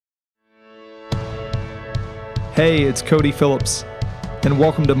Hey, it's Cody Phillips, and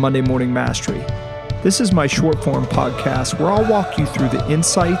welcome to Monday Morning Mastery. This is my short form podcast where I'll walk you through the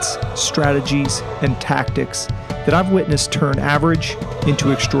insights, strategies, and tactics that I've witnessed turn average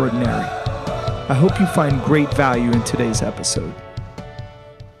into extraordinary. I hope you find great value in today's episode.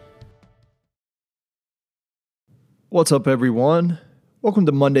 What's up, everyone? Welcome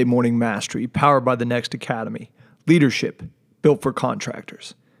to Monday Morning Mastery, powered by the Next Academy. Leadership built for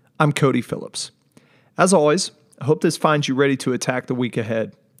contractors. I'm Cody Phillips. As always, I hope this finds you ready to attack the week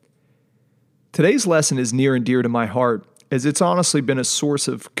ahead. Today's lesson is near and dear to my heart, as it's honestly been a source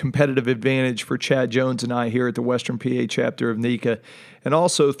of competitive advantage for Chad Jones and I here at the Western PA chapter of NECA, and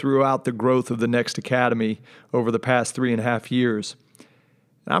also throughout the growth of the Next Academy over the past 3.5 years.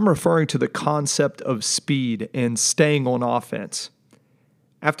 I'm referring to the concept of speed and staying on offense.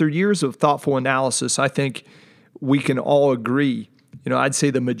 After years of thoughtful analysis, I think we can all agree, I'd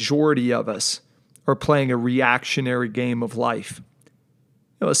say the majority of us are playing a reactionary game of life,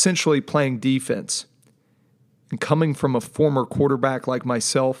 essentially playing defense. And coming from a former quarterback like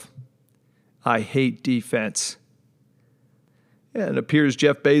myself, I hate defense. And it appears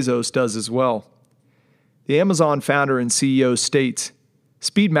Jeff Bezos does as well. The Amazon founder and CEO states,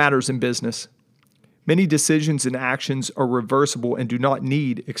 "Speed matters in business. Many decisions and actions are reversible and do not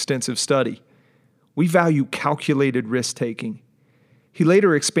need extensive study. We value calculated risk-taking." He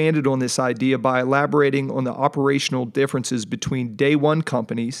later expanded on this idea by elaborating on the operational differences between day one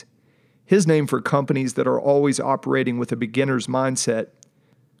companies, his name for companies that are always operating with a beginner's mindset,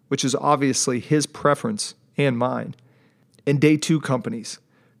 which is obviously his preference and mine, and day two companies,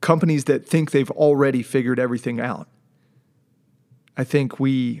 companies that think they've already figured everything out. I think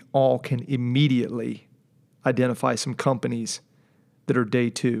we all can immediately identify some companies that are day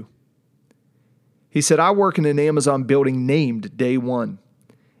two. He said, "I work in an Amazon building named Day One,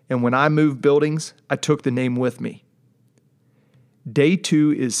 and when I moved buildings, I took the name with me. Day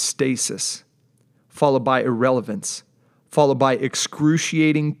two is stasis, followed by irrelevance, followed by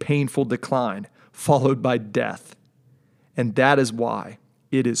excruciating, painful decline, followed by death. And that is why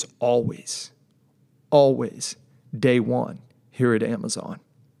it is always, always day one here at Amazon."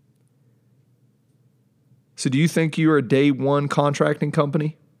 So do you think you're a day one contracting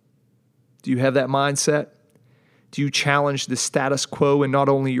company? Do you have that mindset? Do you challenge the status quo in not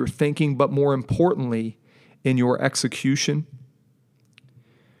only your thinking, but more importantly, in your execution?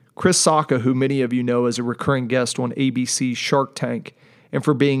 Chris Sacca, who many of you know as a recurring guest on ABC's Shark Tank, and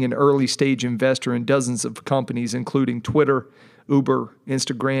for being an early-stage investor in dozens of companies, including Twitter, Uber,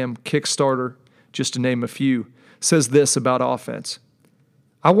 Instagram, Kickstarter, just to name a few, says this about offense.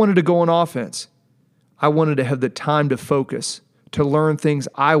 "I wanted to go on offense. I wanted to have the time to focus, to learn things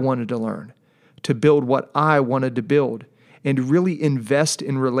I wanted to learn, to build what I wanted to build, and really invest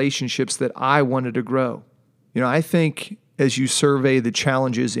in relationships that I wanted to grow." I think as you survey the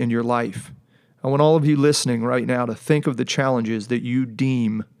challenges in your life, I want all of you listening right now to think of the challenges that you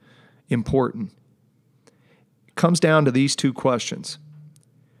deem important. It comes down to these two questions.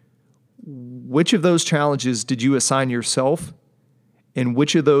 Which of those challenges did you assign yourself, and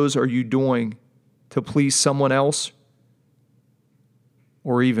which of those are you doing to please someone else?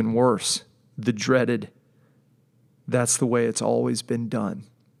 Or even worse, the dreaded, "That's the way it's always been done."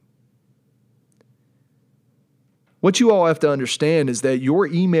 What you all have to understand is that your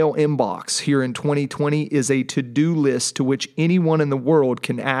email inbox here in 2020 is a to-do list to which anyone in the world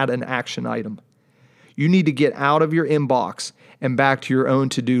can add an action item. You need to get out of your inbox and back to your own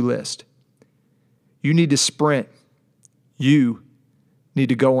to-do list. You need to sprint. You need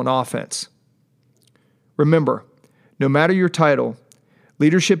to go on offense. Remember, no matter your title,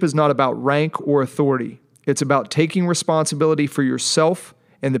 leadership is not about rank or authority. It's about taking responsibility for yourself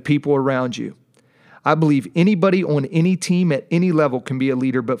and the people around you. I believe anybody on any team at any level can be a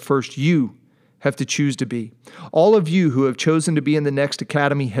leader, but first you have to choose to be. All of you who have chosen to be in the Next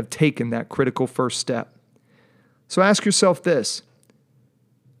Academy have taken that critical first step. So ask yourself this: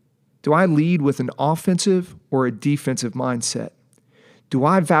 do I lead with an offensive or a defensive mindset? Do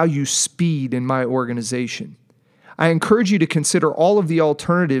I value speed in my organization? I encourage you to consider all of the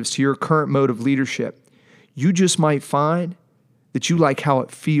alternatives to your current mode of leadership. You just might find that you like how it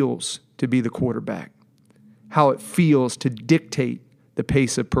feels to be the quarterback, how it feels to dictate the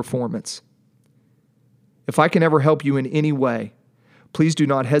pace of performance. If I can ever help you in any way, please do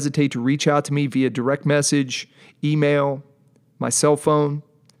not hesitate to reach out to me via direct message, email, my cell phone.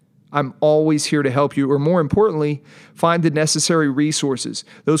 I'm always here to help you, or more importantly, find the necessary resources,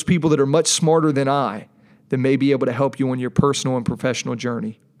 those people that are much smarter than I, that may be able to help you on your personal and professional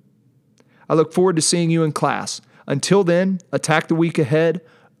journey. I look forward to seeing you in class. Until then, attack the week ahead,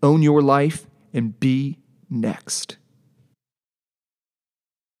 own your life, and be next.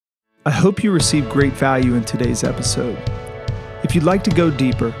 I hope you received great value in today's episode. If you'd like to go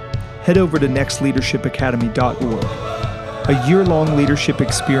deeper, head over to nextleadershipacademy.org, a year-long leadership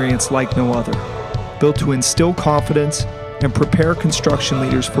experience like no other, built to instill confidence and prepare construction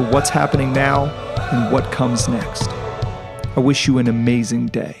leaders for what's happening now and what comes next. I wish you an amazing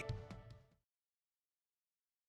day.